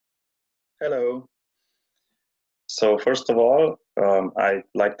Hello. So first of all, I'd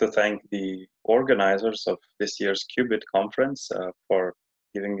like to thank the organizers of this year's Qubit conference for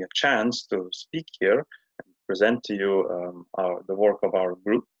giving me a chance to speak here and present to you the work of our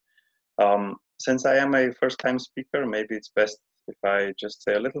group. Since I am a first-time speaker, maybe it's best if I just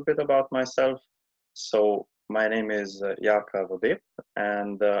say a little bit about myself. So my name is Jaka Vodeb,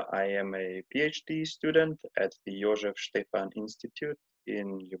 and I am a PhD student at the Jožef Stefan Institute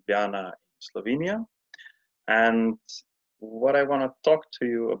in Ljubljana, Slovenia. And what I want to talk to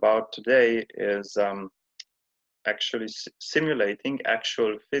you about today is actually simulating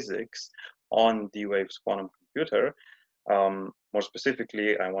actual physics on D-Wave's quantum computer. More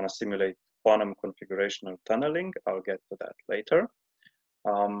specifically, I want to simulate quantum configurational tunneling. I'll get to that later.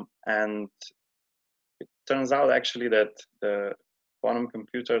 And it turns out actually that the quantum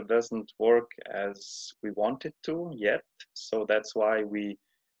computer doesn't work as we want it to yet. So that's why we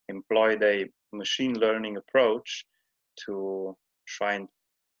employed a machine learning approach to try and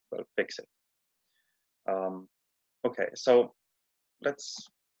fix it. Okay, so let's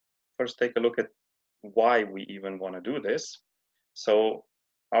first take a look at why we even want to do this. So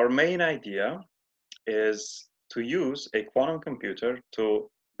our main idea is to use a quantum computer to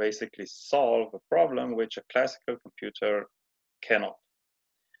basically solve a problem which a classical computer cannot.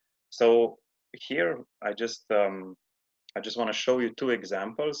 So here I just want to show you two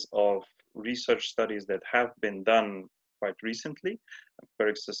examples of research studies that have been done quite recently,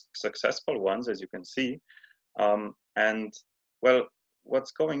 very successful ones, as you can see. And well,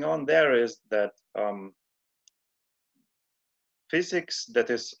 what's going on there is that physics that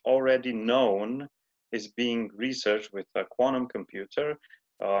is already known is being researched with a quantum computer.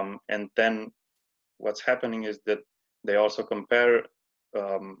 And then what's happening is that they also compare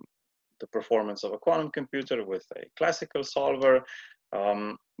the performance of a quantum computer with a classical solver.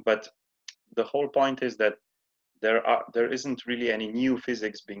 But the whole point is that there isn't really any new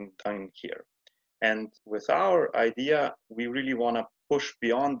physics being done here. And with our idea, we really want to push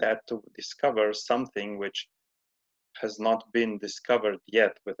beyond that to discover something which has not been discovered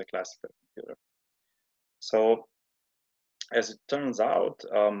yet with a classical computer. So as it turns out,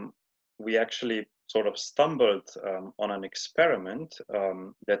 we actually sort of stumbled on an experiment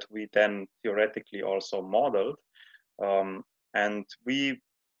that we then theoretically also modeled. And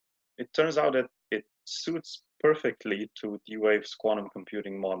it turns out that it suits perfectly to D-Wave's quantum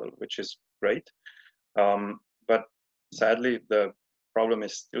computing model, which is great. But sadly, the problem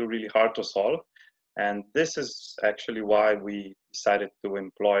is still really hard to solve. And this is actually why we decided to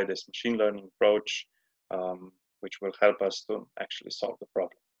employ this machine learning approach, which will help us to actually solve the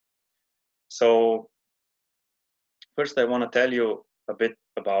problem. So first, I want to tell you a bit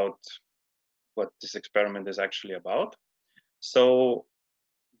about what this experiment is actually about. So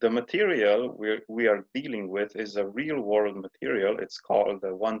the material we are dealing with is a real-world material. It's called the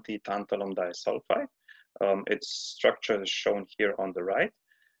 1T tantalum disulfide. Its structure is shown here on the right.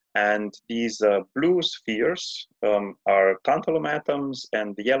 And these blue spheres are tantalum atoms,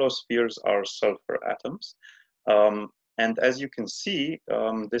 and the yellow spheres are sulfur atoms. And as you can see,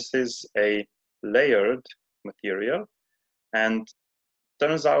 this is a layered material. And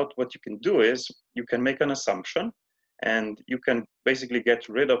turns out what you can do is you can make an assumption, and you can basically get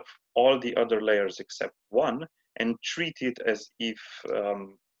rid of all the other layers except one and treat it as if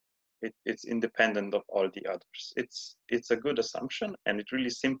it's independent of all the others. It's a good assumption, and it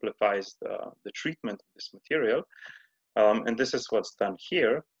really simplifies the treatment of this material. And this is what's done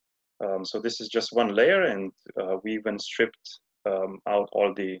here. So this is just one layer, and we even stripped out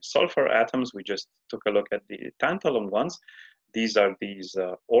all the sulfur atoms. We just took a look at the tantalum ones. These are these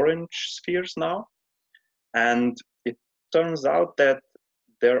orange spheres now. And it turns out that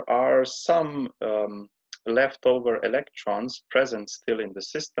there are some leftover electrons present still in the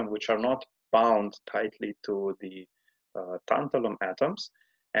system, which are not bound tightly to the tantalum atoms.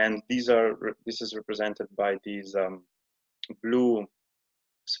 And this is represented by these blue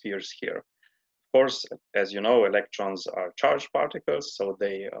spheres here. Of course, as you know, electrons are charged particles, so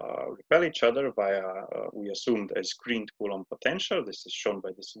they repel each other via, we assumed, a screened Coulomb potential. This is shown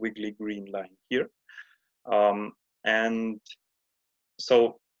by this wiggly green line here. And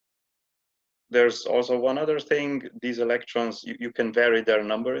so there's also one other thing. These electrons, you can vary their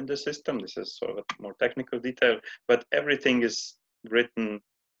number in the system. This is sort of a more technical detail, but everything is written,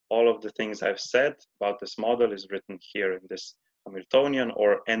 all of the things I've said about this model is written here in this Hamiltonian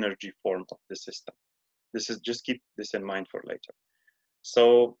or energy form of the system. This is, just keep this in mind for later.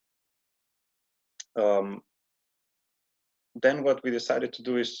 So then what we decided to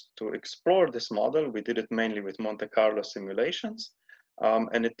do is to explore this model. We did it mainly with Monte Carlo simulations.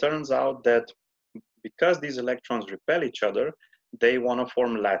 And it turns out that because these electrons repel each other, they want to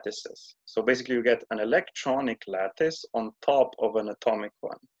form lattices. So basically you get an electronic lattice on top of an atomic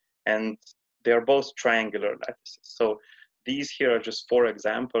one. And they're both triangular lattices. So these here are just 4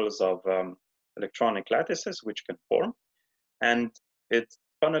 examples of electronic lattices which can form. And it's,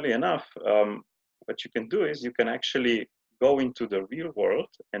 funnily enough, what you can do is you can actually go into the real world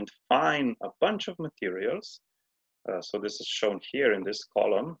and find a bunch of materials. So this is shown here in this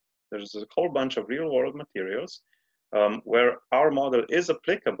column. There's a whole bunch of real world materials where our model is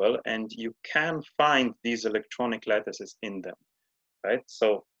applicable, and you can find these electronic lattices in them, right?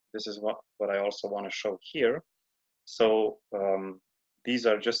 So this is what I also want to show here. So these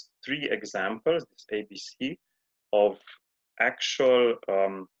are just 3 examples, this ABC, of actual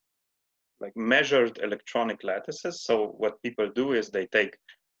like measured electronic lattices. So what people do is they take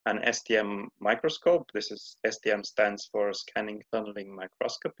an STM microscope. This is STM stands for scanning tunneling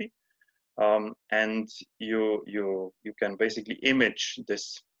microscopy. And you can basically image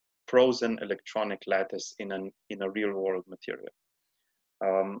this frozen electronic lattice in a real world material.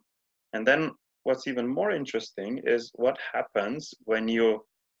 And then what's even more interesting is what happens when you,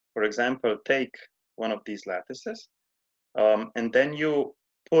 for example, take one of these lattices and then you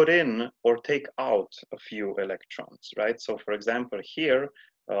put in or take out a few electrons, right? So for example, here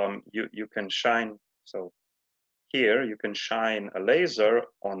you can shine, so here you can shine a laser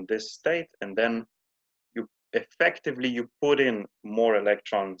on this state, and then you effectively put in more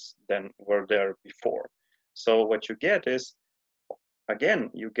electrons than were there before. So what you get is,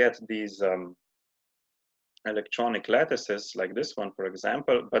 again, you get these electronic lattices like this one, for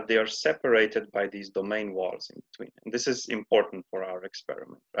example, but they are separated by these domain walls in between. And this is important for our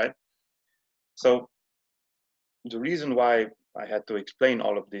experiment, right? So the reason why I had to explain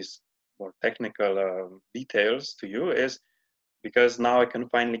all of these more technical details to you is because now I can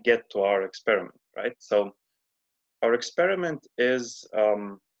finally get to our experiment, right? So our experiment is,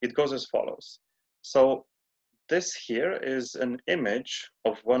 it goes as follows. So this here is an image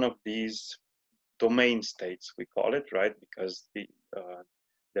of one of these domain states, we call it, right? Because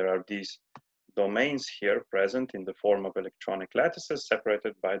there are these domains here present in the form of electronic lattices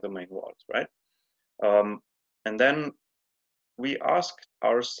separated by domain walls, right? And then we asked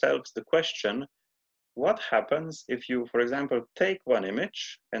ourselves the question, what happens if you, for example, take one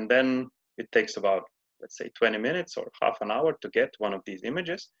image and then it takes about, let's say, 20 minutes or half an hour to get one of these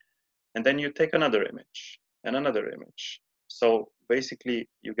images, and then you take another image and another image. So basically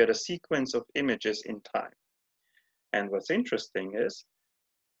you get a sequence of images in time. And what's interesting is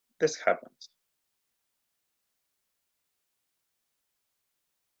this happens.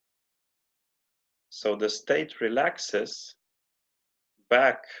 So the state relaxes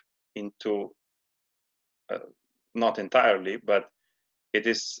back into, not entirely, but it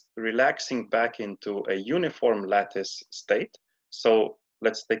is relaxing back into a uniform lattice state. So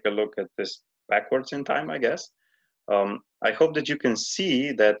let's take a look at this backwards in time, I guess. I hope that you can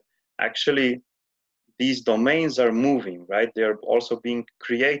see that actually these domains are moving, right? They're also being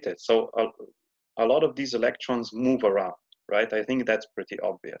created. So a lot of these electrons move around, right? I think that's pretty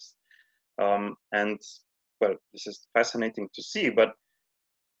obvious. And well, this is fascinating to see, but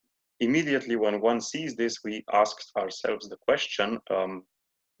immediately when one sees this, we ask ourselves the question,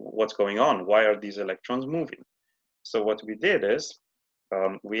 what's going on? Why are these electrons moving? So what we did is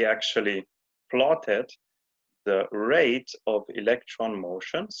we actually plotted the rate of electron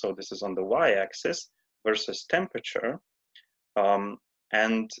motion. So this is on the y-axis versus temperature.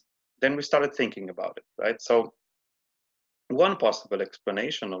 And then we started thinking about it, right? So one possible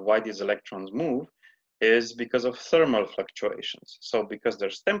explanation of why these electrons move is because of thermal fluctuations. So because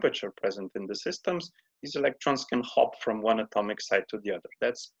there's temperature present in the systems, these electrons can hop from one atomic site to the other.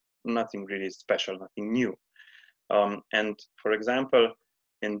 That's nothing really special, nothing new. And for example,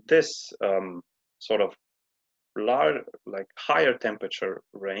 in this sort of large, like higher temperature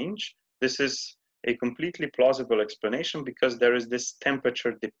range, this is a completely plausible explanation because there is this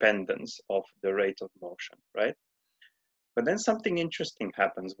temperature dependence of the rate of motion, right? But then something interesting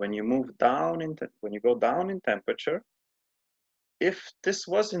happens when you move down when you go down in temperature. If this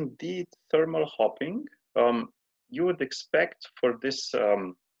was indeed thermal hopping, you would expect for this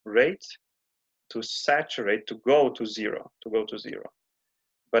rate to saturate, to go to zero.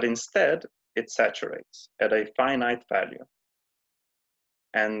 But instead, it saturates at a finite value.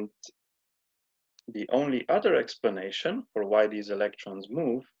 And the only other explanation for why these electrons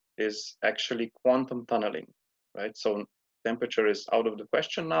move is actually quantum tunneling, right? So temperature is out of the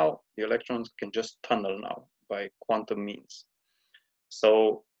question now. The electrons can just tunnel now by quantum means.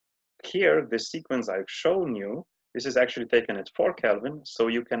 So here, this sequence I've shown you this is actually taken at 4 Kelvin, so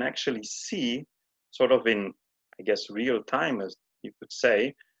you can actually see sort of in, I guess, real time, as you could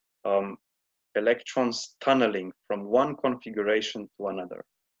say, electrons tunneling from one configuration to another,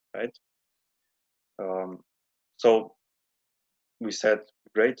 right? So we said,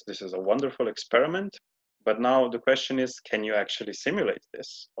 great, this is a wonderful experiment, but now the question is, can you actually simulate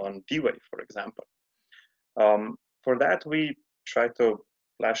this on D-Wave, for example? For that, we try to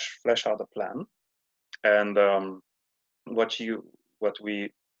flesh out a plan, and the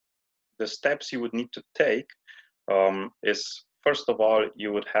steps you would need to take is, first of all,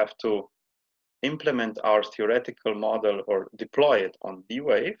 you would have to implement our theoretical model or deploy it on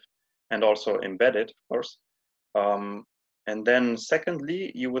D-Wave, and also embed it, of course. And then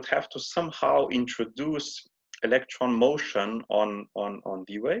secondly, you would have to somehow introduce electron motion on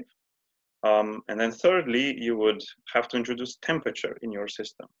D-Wave. And then thirdly, you would have to introduce temperature in your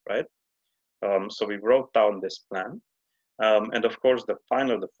system, right? So we wrote down this plan. And of course, the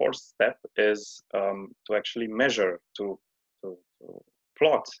fourth step is to actually measure, to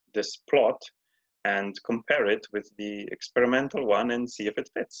plot this plot and compare it with the experimental one and see if it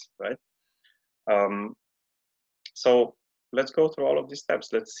fits, right? So let's go through all of these steps.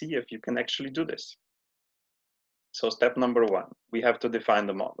 Let's see if you can actually do this. So step number 1, we have to define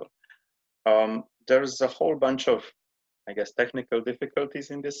the model. There's a whole bunch of, I guess, technical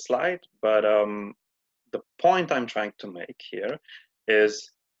difficulties in this slide, but the point I'm trying to make here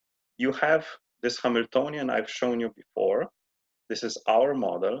is you have this Hamiltonian I've shown you before. This is our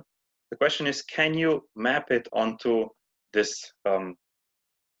model. The question is, can you map it onto this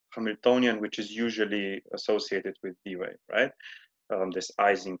Hamiltonian, which is usually associated with D-Wave, right? This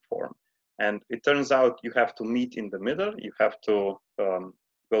Ising form. And it turns out you have to meet in the middle. You have to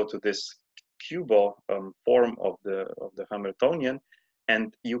go to this cubo form of the Hamiltonian,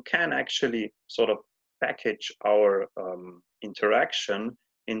 and you can actually sort of package our interaction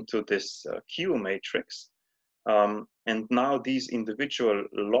into this Q matrix. And now these individual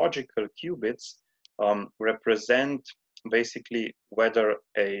logical qubits represent basically whether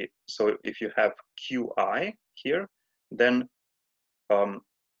so if you have Qi here, then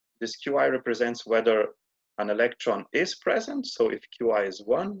this Qi represents whether an electron is present. So if Qi is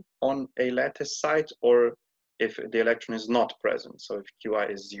 1 on a lattice site, or if the electron is not present. So if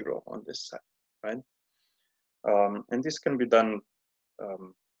Qi is 0 on this side, right? And this can be done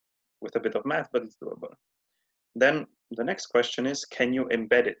with a bit of math, but it's doable. Then the next question is, can you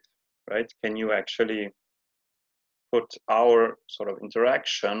embed it, right? Can you actually put our sort of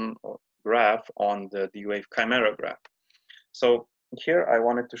interaction or graph on the D-Wave chimera graph? So here I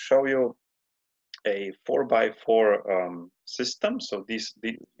wanted to show you a 4x4 system. So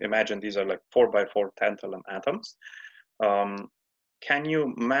imagine these are like 4x4 tantalum atoms. Can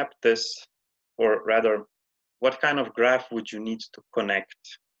you map this, or rather, what kind of graph would you need to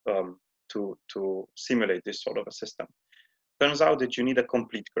connect to simulate this sort of a system? Turns out that you need a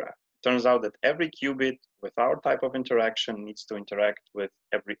complete graph. Turns out that every qubit with our type of interaction needs to interact with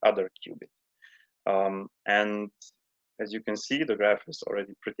every other qubit. And as you can see, the graph is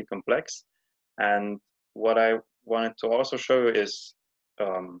already pretty complex. And what I wanted to also show you is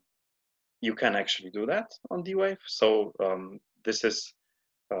you can actually do that on D-Wave. So this is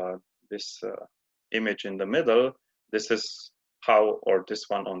this image in the middle. This is how, or this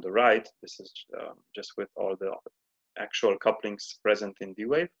one on the right, this is just with all the actual couplings present in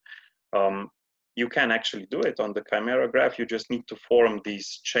D-Wave. You can actually do it on the chimera graph. You just need to form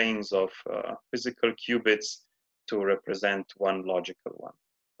these chains of physical qubits to represent one logical one.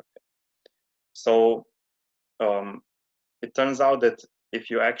 Okay. So it turns out that if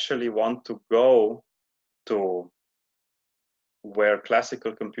you actually want to go to where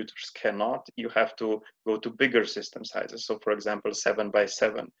classical computers cannot, you have to go to bigger system sizes. So for example,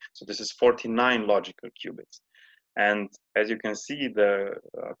 7x7. So this is 49 logical qubits. And as you can see, the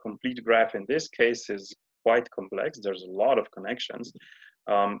complete graph in this case is quite complex. There's a lot of connections.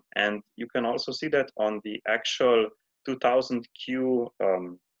 And you can also see that on the actual 2000Q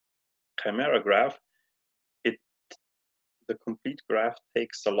chimera graph, the complete graph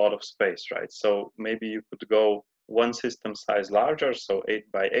takes a lot of space, right? So maybe you could go one system size larger, so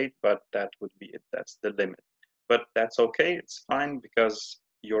 8x8, but that would be it. That's the limit. But that's okay, it's fine, because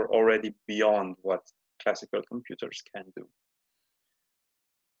you're already beyond what classical computers can do.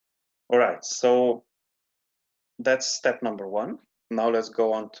 All right, so that's step number 1. Now let's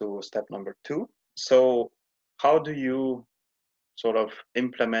go on to step number 2. So how do you sort of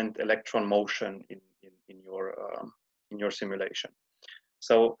implement electron motion in your simulation?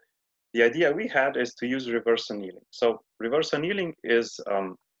 So the idea we had is to use reverse annealing. So reverse annealing is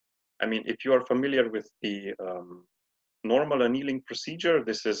I mean, if you are familiar with the normal annealing procedure,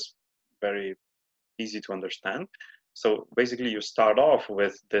 this is very easy to understand. So basically, you start off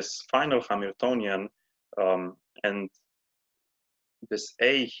with this final Hamiltonian, and this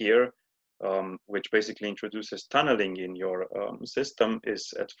A here, which basically introduces tunneling in your system,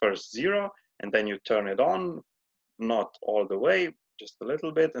 is at first 0, and then you turn it on, not all the way, just a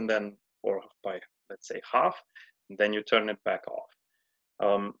little bit, and then, or by, let's say, half, and then you turn it back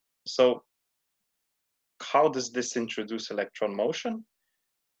off. So how does this introduce electron motion?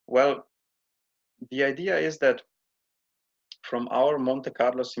 Well, the idea is that from our Monte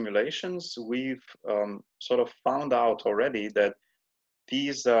Carlo simulations, we've sort of found out already that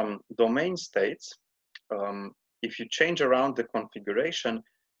these domain states, if you change around the configuration,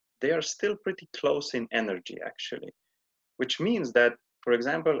 they are still pretty close in energy, actually. Which means that, for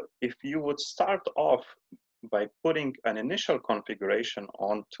example, if you would start off by putting an initial configuration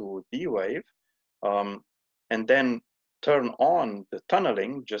onto D-Wave, and then turn on the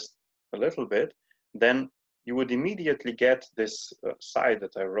tunneling just a little bit, then you would immediately get this side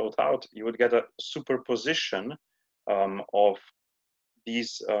that I wrote out. You would get a superposition of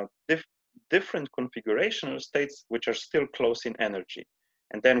these different configurational states which are still close in energy.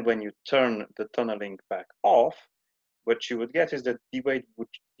 And then when you turn the tunneling back off, what you would get is that D-Wave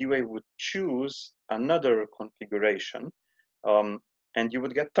would choose another configuration, and you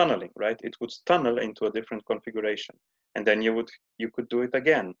would get tunneling, right? It would tunnel into a different configuration. And then you could do it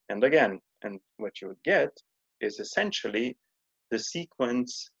again and again. And what you would get is essentially the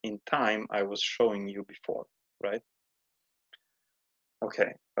sequence in time I was showing you before, right?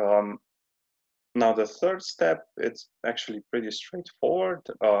 Okay. Now the third step, it's actually pretty straightforward.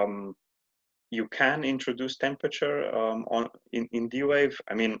 You can introduce temperature in D-Wave.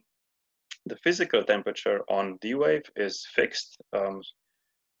 I mean, the physical temperature on D-Wave is fixed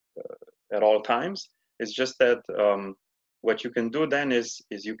at all times. It's just that what you can do then is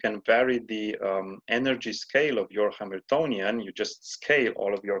you can vary the energy scale of your Hamiltonian. You just scale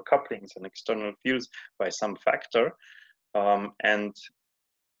all of your couplings and external fields by some factor. And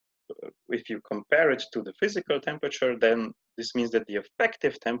if you compare it to the physical temperature, then this means that the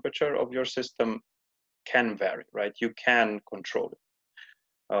effective temperature of your system can vary, right? You can control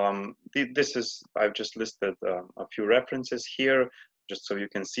it. This is, I've just listed a few references here, just so you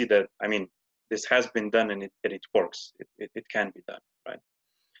can see that, I mean, this has been done and it works. It can be done, right?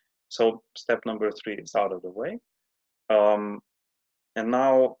 So step number 3 is out of the way. And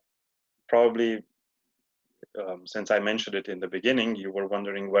now probably, since I mentioned it in the beginning, you were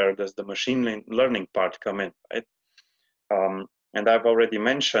wondering where does the machine learning part come in, right? And I've already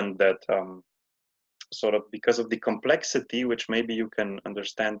mentioned that sort of because of the complexity, which maybe you can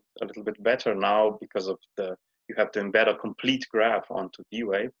understand a little bit better now because of you have to embed a complete graph onto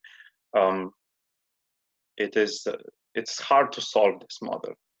D-Wave. It's hard to solve this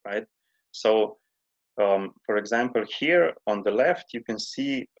model, right? So, for example, here on the left, you can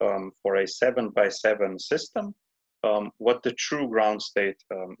see for a 7x7 system, what the true ground state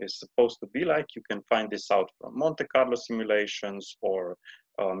is supposed to be like. You can find this out from Monte Carlo simulations, or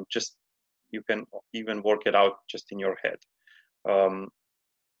just you can even work it out just in your head.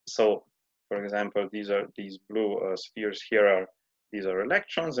 So, for example, these blue spheres here these are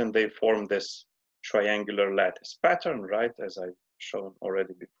electrons, and they form this triangular lattice pattern, right, as I've shown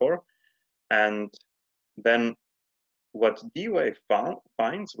already before. And then what D-Wave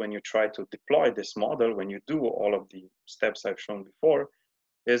finds when you try to deploy this model, when you do all of the steps I've shown before,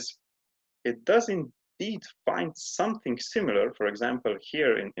 is it does indeed find something similar. For example,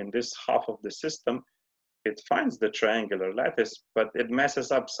 here in this half of the system, it finds the triangular lattice, but it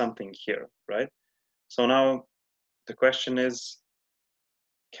messes up something here, right? So now the question is,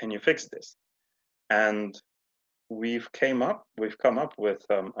 can you fix this? And we've come up with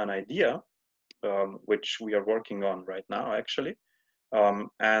an idea, which we are working on right now, actually.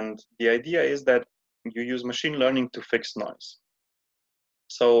 And the idea is that you use machine learning to fix noise.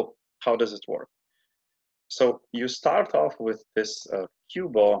 So how does it work? So you start off with this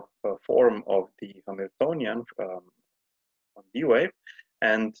QBO form of the Hamiltonian on D-Wave,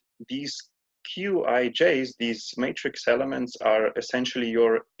 and these Qij's, these matrix elements, are essentially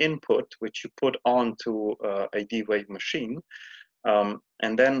your input, which you put onto a D-Wave machine.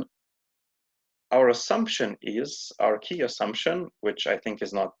 And then our assumption is, our key assumption, which I think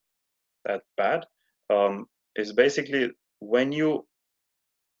is not that bad, is basically when you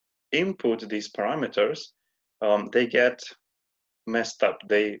input these parameters, they get messed up.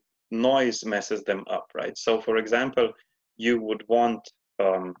 Noise messes them up, right? So for example, you would want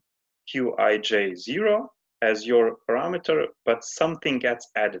Qij 0, as your parameter, but something gets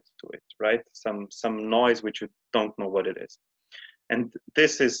added to it, right? Some noise which you don't know what it is. And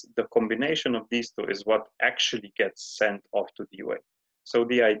this is the combination of these two is what actually gets sent off to the UA. So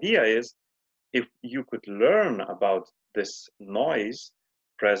the idea is, if you could learn about this noise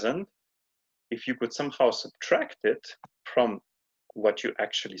present, if you could somehow subtract it from what you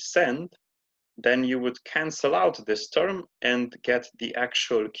actually send, then you would cancel out this term and get the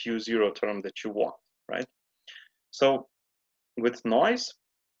actual Q0 term that you want, right? So with noise,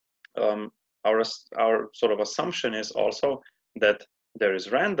 our sort of assumption is also that there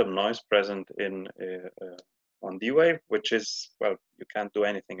is random noise present in on D-Wave, which is, well, you can't do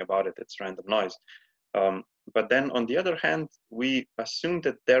anything about it, it's random noise. But then on the other hand, we assume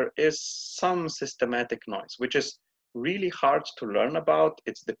that there is some systematic noise, which is really hard to learn about.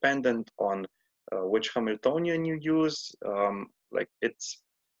 It's dependent on which Hamiltonian you use, like it's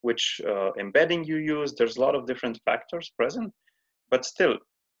which embedding you use. There's a lot of different factors present, but still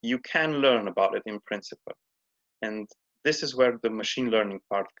you can learn about it in principle. And this is where the machine learning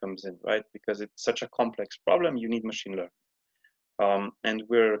part comes in, right? Because it's such a complex problem, you need machine learning. And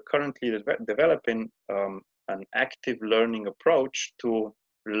we're currently developing an active learning approach to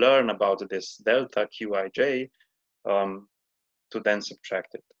learn about this delta Qij to then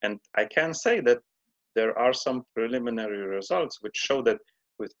subtract it. And I can say that there are some preliminary results which show that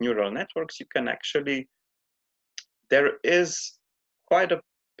with neural networks, you can actually, there is quite a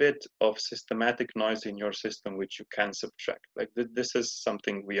bit of systematic noise in your system which you can subtract. Like this is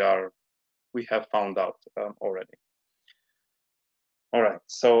something we have found out already. All right,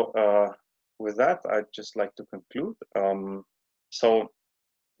 so with that, I'd just like to conclude. So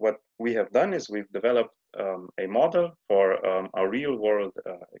what we have done is we've developed a model for a real-world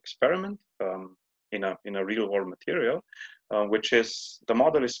experiment in a real-world material, which is, the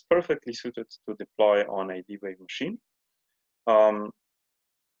model is perfectly suited to deploy on a D-Wave machine.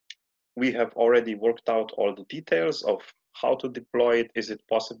 We have already worked out all the details of how to deploy it. Is it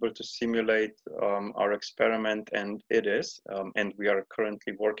possible to simulate our experiment? And it is, and we are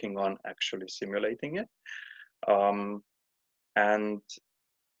currently working on actually simulating it. And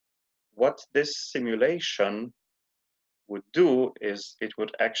what this simulation would do is it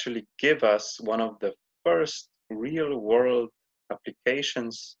would actually give us one of the first real world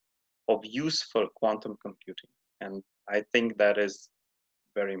applications of useful quantum computing. And I think that is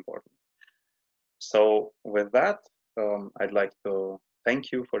very important. So with that, I'd like to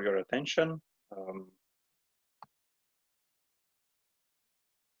thank you for your attention.